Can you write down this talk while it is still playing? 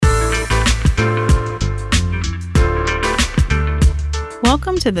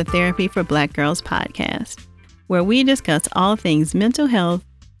Welcome to the Therapy for Black Girls podcast, where we discuss all things mental health,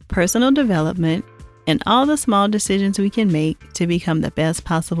 personal development, and all the small decisions we can make to become the best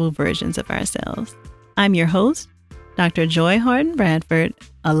possible versions of ourselves. I'm your host, Dr. Joy Harden Bradford,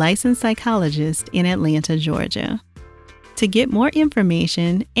 a licensed psychologist in Atlanta, Georgia. To get more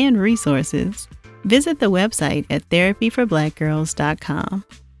information and resources, visit the website at therapyforblackgirls.com.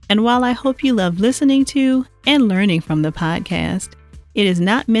 And while I hope you love listening to and learning from the podcast, it is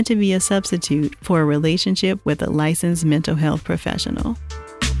not meant to be a substitute for a relationship with a licensed mental health professional.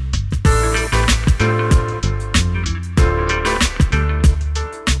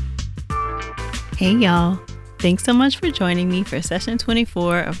 Hey y'all, thanks so much for joining me for session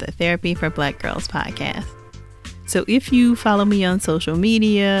 24 of the Therapy for Black Girls podcast. So if you follow me on social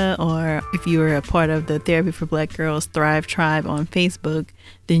media, or if you are a part of the Therapy for Black Girls Thrive Tribe on Facebook,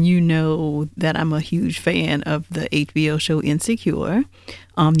 then you know that I'm a huge fan of the HBO show Insecure.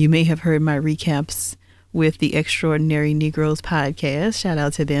 You may have heard my recaps with the Extraordinary Negroes podcast. Shout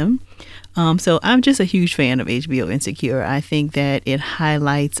out to them. So I'm just a huge fan of HBO Insecure. I think that it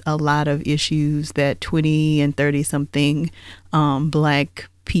highlights a lot of issues that 20 and 30 something Black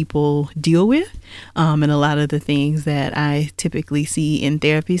people deal with, and a lot of the things that I typically see in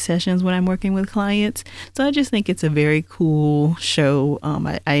therapy sessions when I'm working with clients. So I just think it's a very cool show.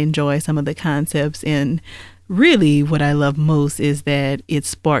 I enjoy some of the concepts, and really what I love most is that it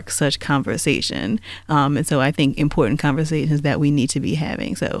sparks such conversation. And so I think important conversations that we need to be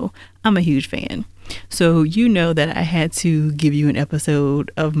having. So I'm a huge fan. So you know that I had to give you an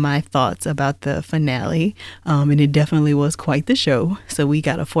episode of my thoughts about the finale, and it definitely was quite the show. So we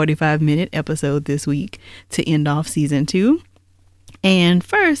got a 45-minute episode this week to end off season 2. And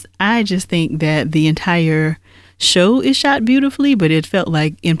first, I just think that the entire show is shot beautifully, but it felt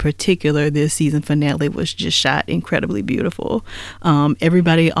like in particular this season finale was just shot incredibly beautiful.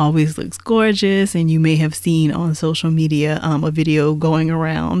 Everybody always looks gorgeous, and you may have seen on social media a video going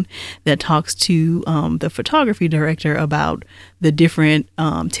around that talks to the photography director about the different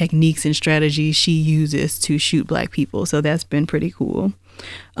techniques and strategies she uses to shoot Black people. So that's been pretty cool.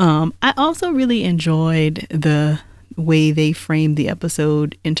 I also really enjoyed the way they framed the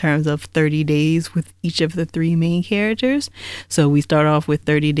episode in terms of 30 days with each of the 3 main characters. So we start off with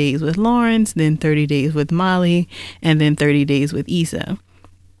 30 days with Lawrence, then 30 days with Molly, and then 30 days with Issa.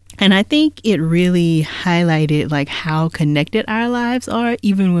 And I think it really highlighted like how connected our lives are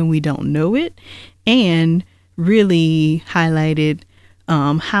even when we don't know it, and really highlighted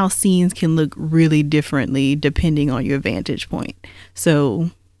how scenes can look really differently depending on your vantage point.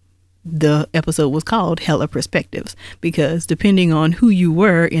 So the episode was called Hella Perspectives because depending on who you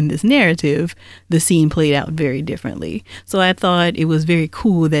were in this narrative, the scene played out very differently. So I thought it was very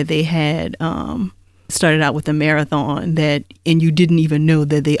cool that they had started out with a marathon and you didn't even know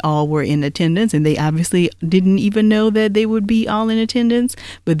that they all were in attendance, and they obviously didn't even know that they would be all in attendance,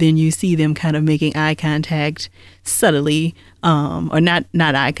 but then you see them kind of making eye contact subtly, or not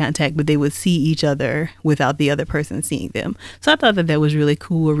eye contact, but they would see each other without the other person seeing them. So I thought that was really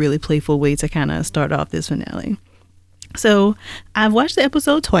cool, a really playful way to kind of start off this finale. So I've watched the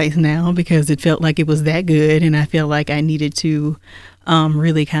episode twice now because it felt like it was that good, and I feel like I needed to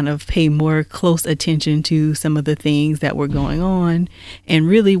really kind of pay more close attention to some of the things that were going on, and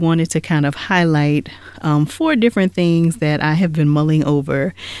really wanted to kind of highlight 4 different things that I have been mulling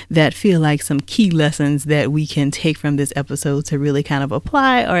over that feel like some key lessons that we can take from this episode to really kind of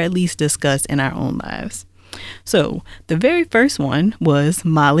apply or at least discuss in our own lives. So the very first one was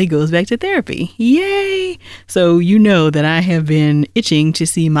Molly goes back to therapy. Yay! So you know that I have been itching to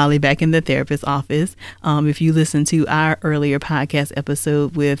see Molly back in the therapist's office. If you listen to our earlier podcast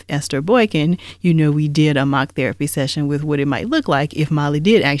episode with Esther Boykin, you know we did a mock therapy session with what it might look like if Molly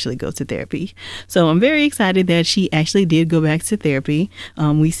did actually go to therapy. So I'm very excited that she actually did go back to therapy.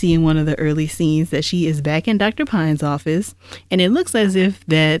 We see in one of the early scenes that she is back in Dr. Pine's office, and it looks as if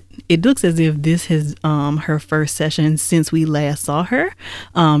this has her first session since we last saw her.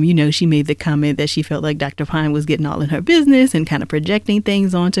 She made the comment that she felt like Dr. Pine was getting all in her business and kind of projecting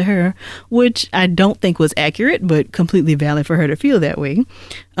things onto her, which I don't think was accurate, but completely valid for her to feel that way.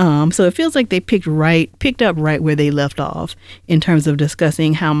 So it feels like they picked up right where they left off in terms of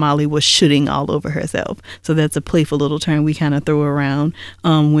discussing how Molly was shooting all over herself. So that's a playful little term we kind of throw around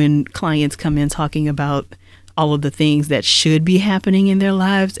when clients come in talking about all of the things that should be happening in their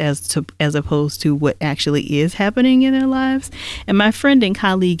lives as opposed to what actually is happening in their lives. And my friend and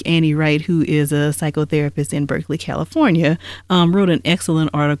colleague Annie Wright, who is a psychotherapist in Berkeley, California, wrote an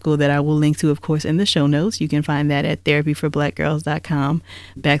excellent article that I will link to, of course, in the show notes. You can find that at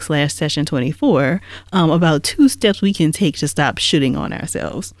therapyforblackgirls.com/session24 about 2 steps we can take to stop shooting on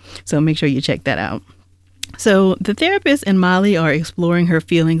ourselves. So make sure you check that out. So the therapist and Molly are exploring her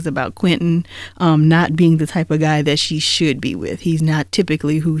feelings about Quentin not being the type of guy that she should be with. He's not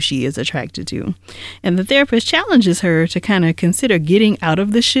typically who she is attracted to. And the therapist challenges her to kind of consider getting out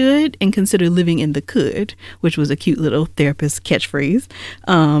of the should and consider living in the could, which was a cute little therapist catchphrase.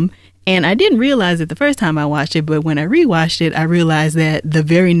 And I didn't realize it the first time I watched it, but when I rewatched it, I realized that the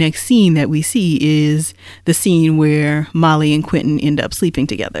very next scene that we see is the scene where Molly and Quentin end up sleeping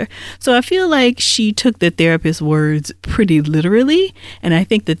together. So I feel like she took the therapist's words pretty literally, and I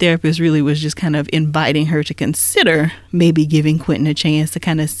think the therapist really was just kind of inviting her to consider maybe giving Quentin a chance to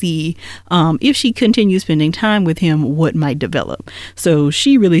kind of see if she continues spending time with him, what might develop. So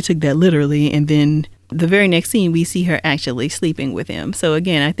she really took that literally, and then the very next scene, we see her actually sleeping with him. So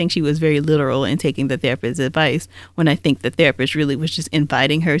again, I think she was very literal in taking the therapist's advice, when I think the therapist really was just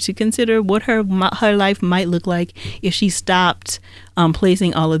inviting her to consider what her life might look like if she stopped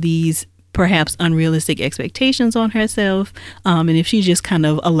placing all of these perhaps unrealistic expectations on herself, and if she just kind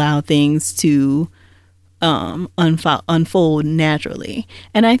of allowed things to unfold naturally.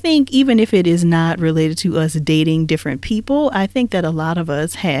 And I think even if it is not related to us dating different people, I think that a lot of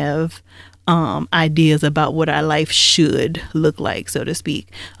us have ideas about what our life should look like, so to speak.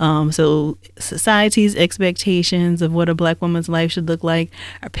 So society's expectations of what a Black woman's life should look like,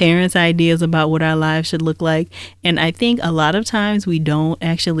 our parents' ideas about what our lives should look like. And I think a lot of times we don't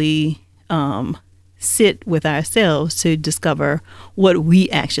actually sit with ourselves to discover what we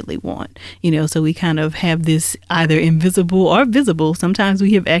actually want, so we kind of have this either invisible or visible, sometimes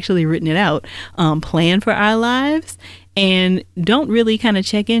we have actually written it out, plan for our lives, and don't really kind of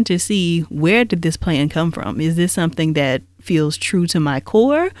check in to see, where did this plan come from? Is this something that feels true to my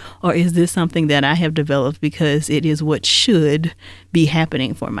core, or is this something that I have developed because it is what should be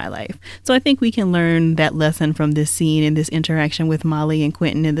happening for my life? So I think we can learn that lesson from this scene and this interaction with Molly and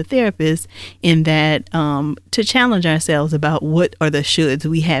Quentin and the therapist, in that to challenge ourselves about what are the shoulds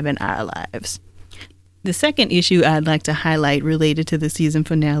we have in our lives. The second issue I'd like to highlight related to the season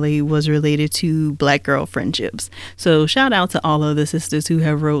finale was related to Black girl friendships. So shout out to all of the sisters who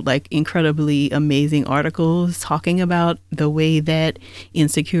have wrote incredibly amazing articles talking about the way that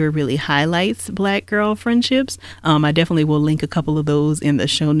Insecure really highlights Black girl friendships. I definitely will link a couple of those in the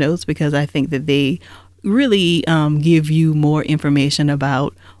show notes, because I think that they really give you more information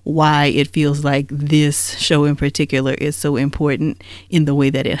about why it feels like this show in particular is so important in the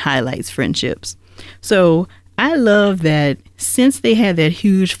way that it highlights friendships. So I love that since they had that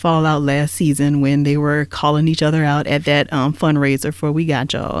huge fallout last season when they were calling each other out at that fundraiser for We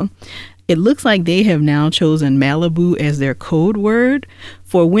Got Y'all, it looks like they have now chosen Malibu as their code word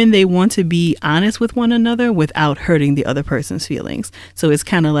for when they want to be honest with one another without hurting the other person's feelings. So it's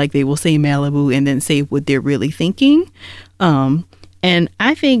kind of like they will say Malibu and then say what they're really thinking. And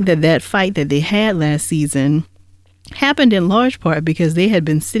I think that fight that they had last season happened in large part because they had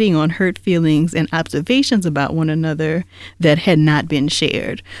been sitting on hurt feelings and observations about one another that had not been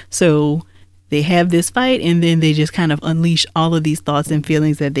shared. So they have this fight, and then they just kind of unleash all of these thoughts and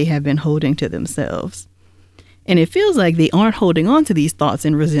feelings that they have been holding to themselves. And it feels like they aren't holding on to these thoughts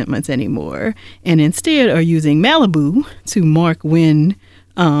and resentments anymore, and instead are using Malibu to mark when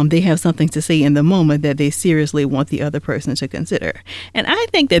they have something to say in the moment that they seriously want the other person to consider. And I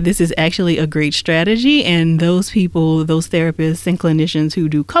think that this is actually a great strategy, and those people, those therapists and clinicians who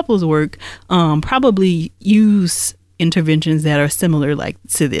do couples work probably use interventions that are similar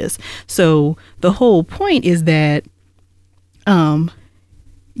to this. So the whole point is that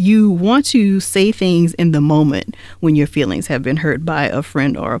you want to say things in the moment when your feelings have been hurt by a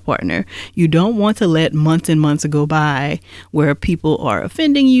friend or a partner. You don't want to let months and months go by where people are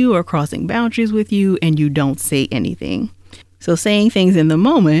offending you or crossing boundaries with you and you don't say anything. So saying things in the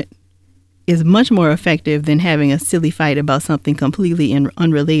moment is much more effective than having a silly fight about something completely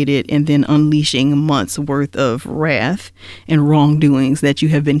unrelated and then unleashing months worth of wrath and wrongdoings that you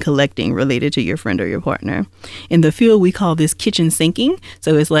have been collecting related to your friend or your partner. In the field, we call this kitchen sinking.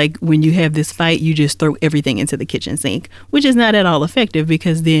 So it's like when you have this fight, you just throw everything into the kitchen sink, which is not at all effective,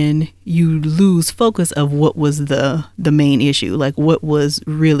 because then you lose focus of what was the main issue, like what was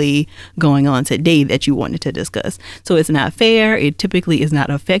really going on today that you wanted to discuss. So it's not fair. It typically is not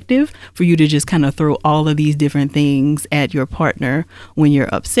effective for you to just kind of throw all of these different things at your partner when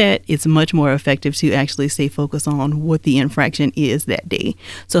you're upset. It's much more effective to actually stay focused on what the infraction is that day.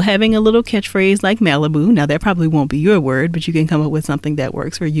 So having a little catchphrase like Malibu, now that probably won't be your word, but you can come up with something that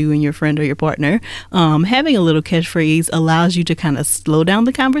works for you and your friend or your partner. Having a little catchphrase allows you to kind of slow down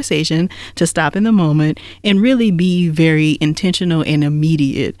the conversation, to stop in the moment, and really be very intentional and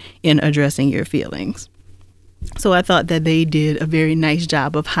immediate in addressing your feelings. So I thought that they did a very nice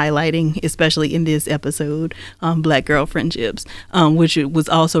job of highlighting, especially in this episode, Black girl friendships, which was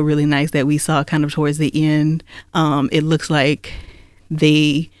also really nice that we saw kind of towards the end. It looks like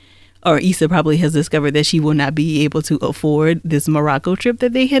Issa probably has discovered that she will not be able to afford this Morocco trip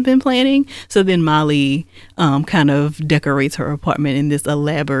that they had been planning. So then Molly kind of decorates her apartment in this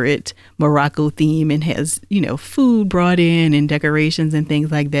elaborate Morocco theme and has, food brought in and decorations and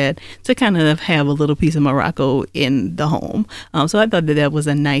things like that to kind of have a little piece of Morocco in the home. So I thought that was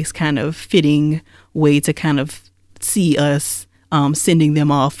a nice kind of fitting way to kind of see us sending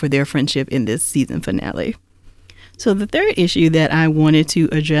them off for their friendship in this season finale. So the third issue that I wanted to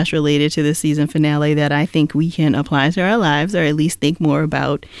address related to the season finale that I think we can apply to our lives, or at least think more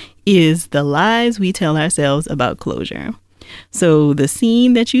about, is the lies we tell ourselves about closure. So the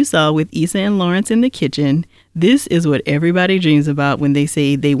scene that you saw with Issa and Lawrence in the kitchen, this is what everybody dreams about when they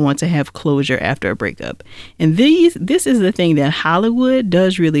say they want to have closure after a breakup. And this is the thing that Hollywood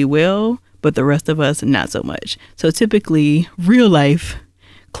does really well, but the rest of us not so much. So typically, real life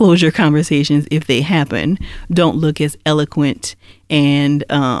closure conversations, if they happen, don't look as eloquent and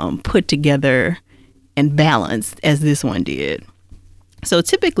put together and balanced as this one did. So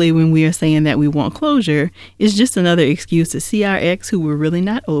typically when we are saying that we want closure, it's just another excuse to see our ex who we're really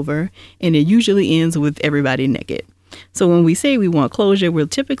not over, and it usually ends with everybody naked. So when we say we want closure, we're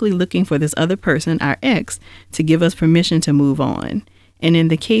typically looking for this other person, our ex, to give us permission to move on. And in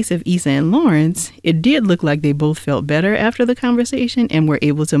the case of Issa and Lawrence, it did look like they both felt better after the conversation and were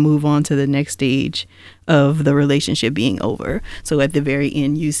able to move on to the next stage of the relationship being over. So at the very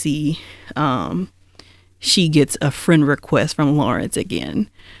end, you see she gets a friend request from Lawrence again.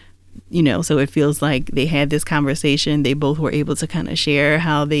 So it feels like they had this conversation. They both were able to kind of share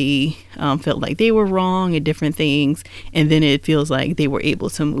how they felt like they were wrong at different things. And then it feels like they were able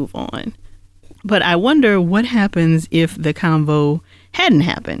to move on. But I wonder what happens if the convo hadn't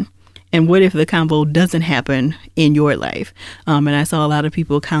happened. And what if the convo doesn't happen in your life? And I saw a lot of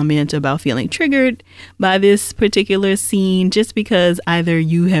people comment about feeling triggered by this particular scene just because either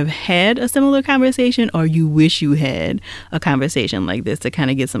you have had a similar conversation or you wish you had a conversation like this to kind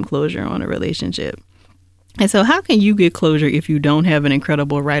of get some closure on a relationship. And so how can you get closure if you don't have an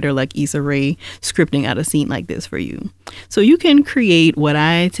incredible writer like Issa Rae scripting out a scene like this for you? So you can create what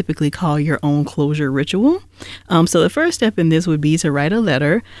I typically call your own closure ritual. So the first step in this would be to write a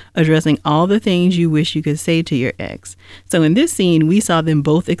letter addressing all the things you wish you could say to your ex. So in this scene, we saw them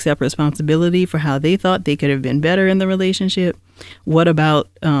both accept responsibility for how they thought they could have been better in the relationship. What about,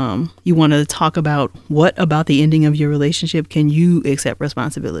 you want to talk about what about the ending of your relationship can you accept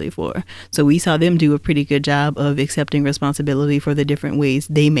responsibility for? So we saw them do a pretty good job of accepting responsibility for the different ways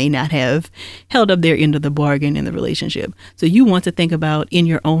they may not have held up their end of the bargain in the relationship. So you want to think about in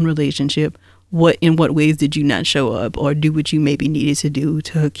your own relationship, in what ways did you not show up or do what you maybe needed to do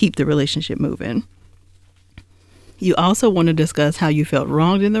to keep the relationship moving? You also want to discuss how you felt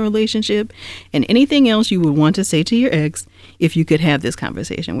wronged in the relationship and anything else you would want to say to your ex if you could have this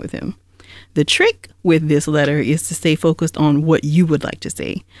conversation with him. The trick with this letter is to stay focused on what you would like to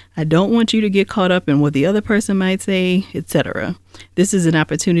say. I don't want you to get caught up in what the other person might say, etc. This is an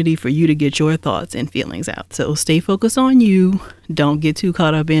opportunity for you to get your thoughts and feelings out. So stay focused on you. Don't get too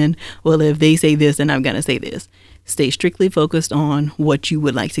caught up in, well, if they say this, then I'm going to say this. Stay strictly focused on what you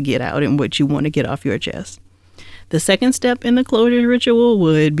would like to get out and what you want to get off your chest. The second step in the closure ritual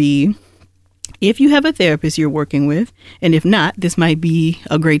would be, if you have a therapist you're working with, and if not, this might be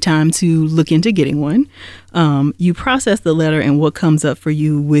a great time to look into getting one. You process the letter and what comes up for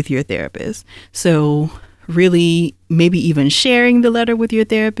you with your therapist. So really, maybe even sharing the letter with your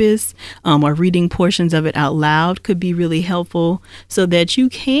therapist or reading portions of it out loud could be really helpful so that you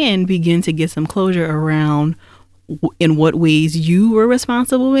can begin to get some closure around in what ways you were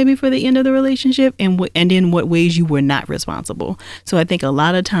responsible maybe for the end of the relationship, and in what ways you were not responsible. So I think a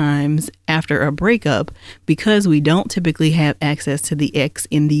lot of times after a breakup, because we don't typically have access to the ex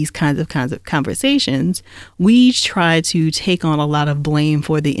in these kinds of conversations, we try to take on a lot of blame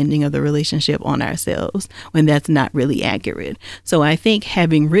for the ending of the relationship on ourselves when that's not really accurate. So I think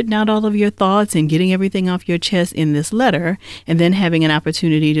having written out all of your thoughts and getting everything off your chest in this letter, and then having an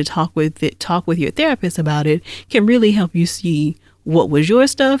opportunity to talk with your therapist about it, can really help you see what was your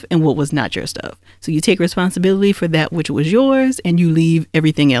stuff and what was not your stuff. So you take responsibility for that which was yours, and you leave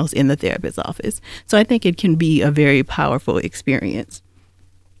everything else in the therapist's office. So I think it can be a very powerful experience.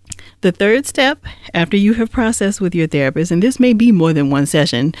 The third step, after you have processed with your therapist, and this may be more than one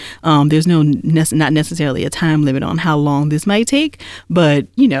session, there's not necessarily a time limit on how long this might take, but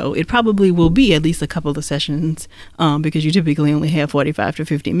it probably will be at least a couple of sessions, because you typically only have 45 to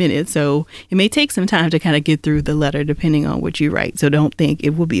 50 minutes. So it may take some time to kind of get through the letter depending on what you write. So don't think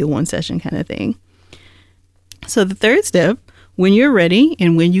it will be a one session kind of thing. So the third step, when you're ready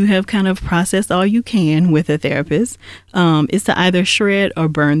and when you have kind of processed all you can with a therapist, is to either shred or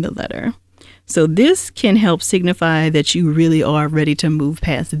burn the letter. So this can help signify that you really are ready to move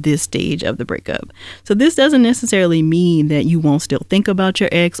past this stage of the breakup. So this doesn't necessarily mean that you won't still think about your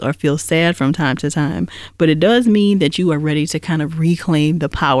ex or feel sad from time to time, but it does mean that you are ready to kind of reclaim the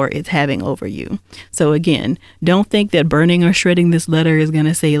power it's having over you. So again, don't think that burning or shredding this letter is going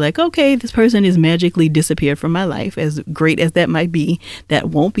to say like, okay, this person is magically disappeared from my life. As great as that might be, that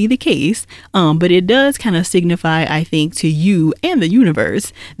won't be the case. But it does kind of signify, I think, to you and the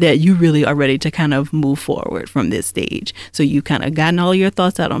universe that you really are ready to kind of move forward from this stage. So you've kind of gotten all your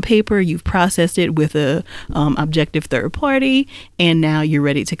thoughts out on paper, you've processed it with a objective third party, and now you're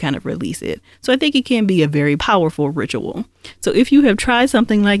ready to kind of release it. So I think it can be a very powerful ritual. So if you have tried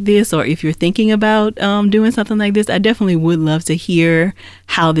something like this, or if you're thinking about doing something like this, I definitely would love to hear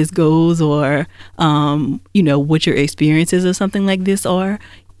how this goes, or what your experiences of something like this are.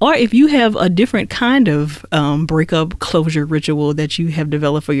 Or if you have a different kind of breakup closure ritual that you have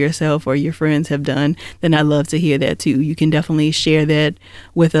developed for yourself or your friends have done, then I'd love to hear that too. You can definitely share that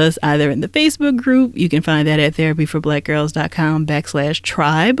with us either in the Facebook group. You can find that at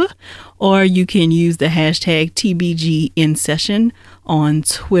therapyforblackgirls.com/tribe, or you can use the hashtag TBGInSession on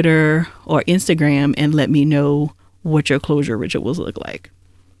Twitter or Instagram and let me know what your closure rituals look like.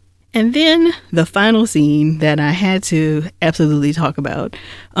 And then the final scene that I had to absolutely talk about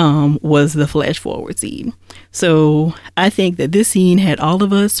was the flash forward scene. So I think that this scene had all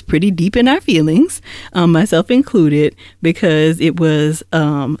of us pretty deep in our feelings, myself included, because it was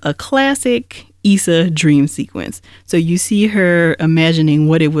a classic Issa dream sequence. So you see her imagining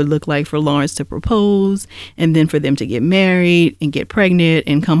what it would look like for Lawrence to propose, and then for them to get married and get pregnant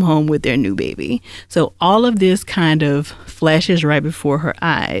and come home with their new baby. So all of this kind of flashes right before her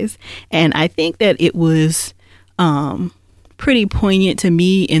eyes. And I think that it was pretty poignant to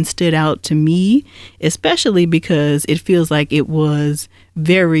me and stood out to me, especially because it feels like it was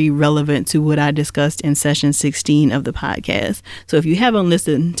very relevant to what I discussed in session 16 of the podcast. So if you haven't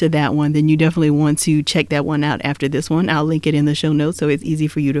listened to that one, then you definitely want to check that one out after this one. I'll link it in the show notes so it's easy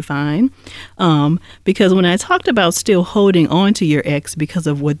for you to find. Because when I talked about still holding on to your ex because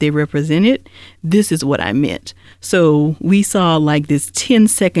of what they represented, this is what I meant. So we saw like this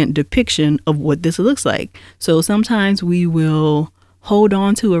 10-second depiction of what this looks like. So sometimes we will hold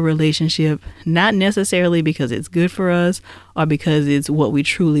on to a relationship, not necessarily because it's good for us or because it's what we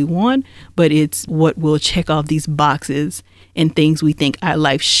truly want, but it's what will check off these boxes and things we think our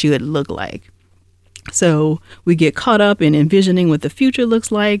life should look like. So we get caught up in envisioning what the future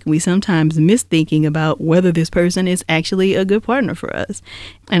looks like. We sometimes miss thinking about whether this person is actually a good partner for us.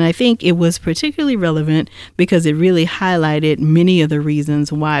 And I think it was particularly relevant because it really highlighted many of the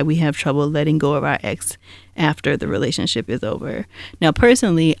reasons why we have trouble letting go of our ex after the relationship is over. Now,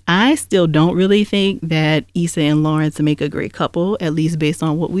 personally, I still don't really think that Issa and Lawrence make a great couple, at least based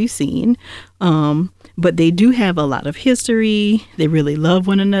on what we've seen. But they do have a lot of history. They really love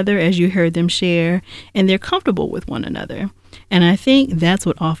one another, as you heard them share, and they're comfortable with one another. And I think that's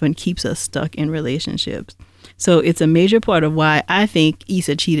what often keeps us stuck in relationships. So it's a major part of why I think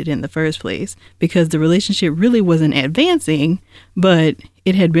Issa cheated in the first place, because the relationship really wasn't advancing, but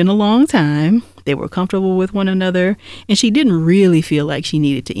it had been a long time. They were comfortable with one another, and she didn't really feel like she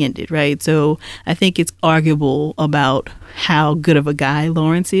needed to end it, right? So I think it's arguable about how good of a guy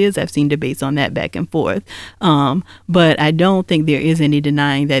Lawrence is. I've seen debates on that back and forth. But I don't think there is any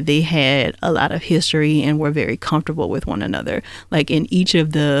denying that they had a lot of history and were very comfortable with one another. Like in each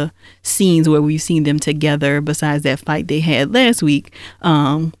of the scenes where we've seen them together, besides that fight they had last week,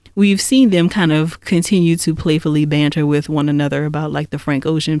 we've seen them kind of continue to playfully banter with one another about like the Frank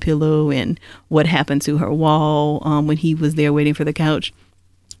Ocean pillow and what happened to her wall when he was there waiting for the couch.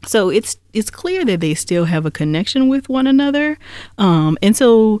 So it's clear that they still have a connection with one another. And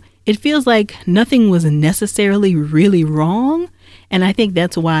so it feels like nothing was necessarily really wrong. And I think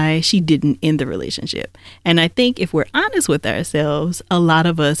that's why she didn't end the relationship. And I think if we're honest with ourselves, a lot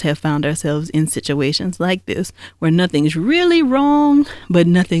of us have found ourselves in situations like this where nothing's really wrong, but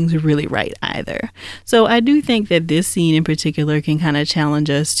nothing's really right either. So I do think that this scene in particular can kind of challenge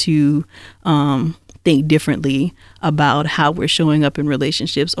us to think differently about how we're showing up in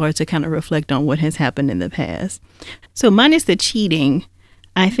relationships, or to kind of reflect on what has happened in the past. So minus the cheating,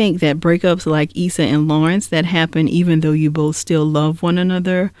 I think that breakups like Issa and Lawrence that happen even though you both still love one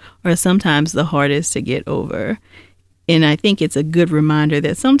another are sometimes the hardest to get over. And I think it's a good reminder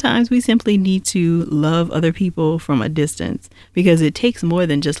that sometimes we simply need to love other people from a distance, because it takes more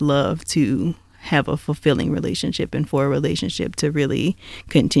than just love to have a fulfilling relationship and for a relationship to really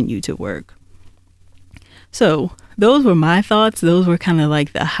continue to work. So those were my thoughts. Those were kind of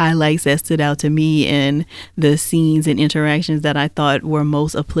like the highlights that stood out to me in the scenes and interactions that I thought were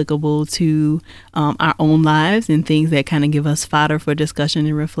most applicable to our own lives, and things that kind of give us fodder for discussion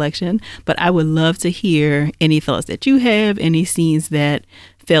and reflection. But I would love to hear any thoughts that you have, any scenes that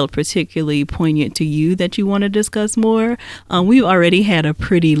felt particularly poignant to you that you want to discuss more. We've already had a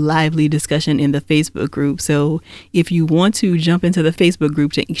pretty lively discussion in the Facebook group. So if you want to jump into the Facebook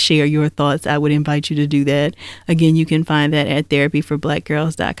group to share your thoughts, I would invite you to do that. Again, you can find that at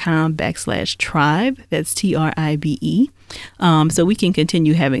therapyforblackgirls.com/tribe. That's TRIBE. So we can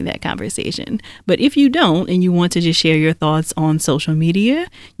continue having that conversation. But if you don't, and you want to just share your thoughts on social media,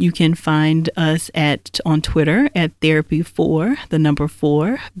 you can find us on Twitter at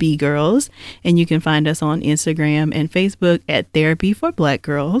therapy4BGirls, and you can find us on Instagram and Facebook at Therapy for Black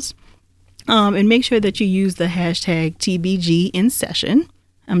Girls. And make sure that you use the hashtag TBG in session.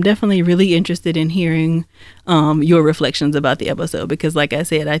 I'm definitely really interested in hearing your reflections about the episode, because like I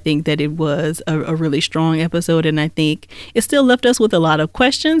said, I think that it was a really strong episode, and I think it still left us with a lot of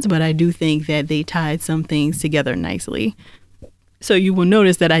questions, but I do think that they tied some things together nicely. So you will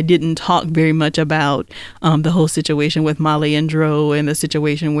notice that I didn't talk very much about the whole situation with Molly and Dro, and the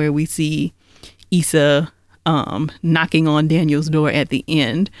situation where we see Issa knocking on Daniel's door at the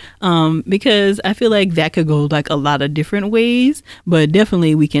end, because I feel like that could go like a lot of different ways, but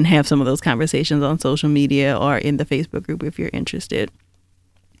definitely we can have some of those conversations on social media or in the Facebook group if you're interested.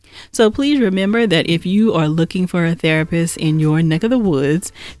 So please remember that if you are looking for a therapist in your neck of the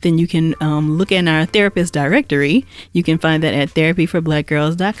woods, then you can look in our therapist directory. You can find that at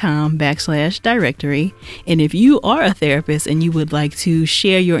therapyforblackgirls.com/directory. And if you are a therapist and you would like to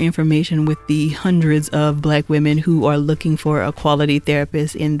share your information with the hundreds of Black women who are looking for a quality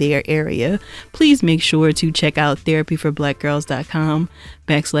therapist in their area, please make sure to check out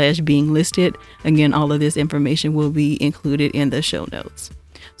therapyforblackgirls.com/being listed. Again, all of this information will be included in the show notes.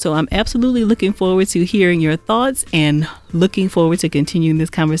 So I'm absolutely looking forward to hearing your thoughts, and looking forward to continuing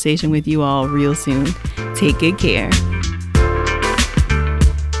this conversation with you all real soon. Take good care.